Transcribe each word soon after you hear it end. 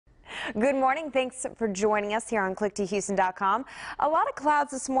Good morning. Thanks for joining us here on ClickTHouston.com. A lot of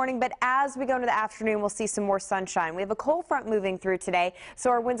clouds this morning, but as we go into the afternoon, we'll see some more sunshine. We have a cold front moving through today, so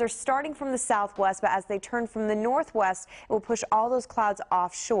our winds are starting from the southwest, but as they turn from the northwest, it will push all those clouds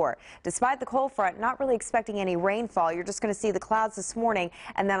offshore. Despite the cold front, not really expecting any rainfall. You're just going to see the clouds this morning,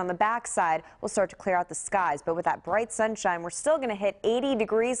 and then on the backside, we'll start to clear out the skies. But with that bright sunshine, we're still going to hit 80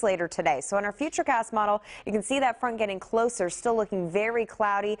 degrees later today. So in our Futurecast model, you can see that front getting closer, still looking very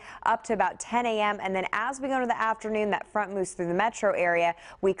cloudy up to about 10 a.m. And then as we go into the afternoon, that front moves through the metro area.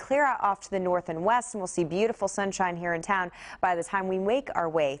 We clear out off to the north and west, and we'll see beautiful sunshine here in town by the time we make our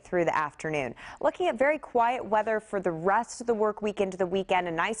way through the afternoon. Looking at very quiet weather for the rest of the work week into the weekend.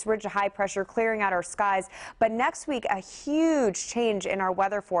 A nice ridge of high pressure clearing out our skies. But next week, a huge change in our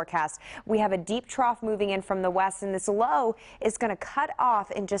weather forecast. We have a deep trough moving in from the west, and this low is going to cut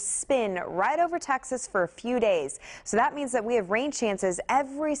off and just spin right over Texas for a few days. So that means that we have rain chances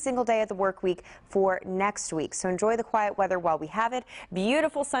every single day of the work week for next week. So enjoy the quiet weather while we have it.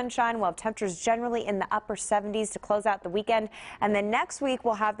 Beautiful sunshine. We'll have temperatures generally in the upper 70s to close out the weekend. And then next week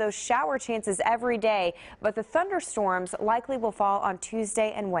we'll have those shower chances every day, but the thunderstorms likely will fall on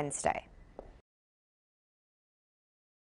Tuesday and Wednesday.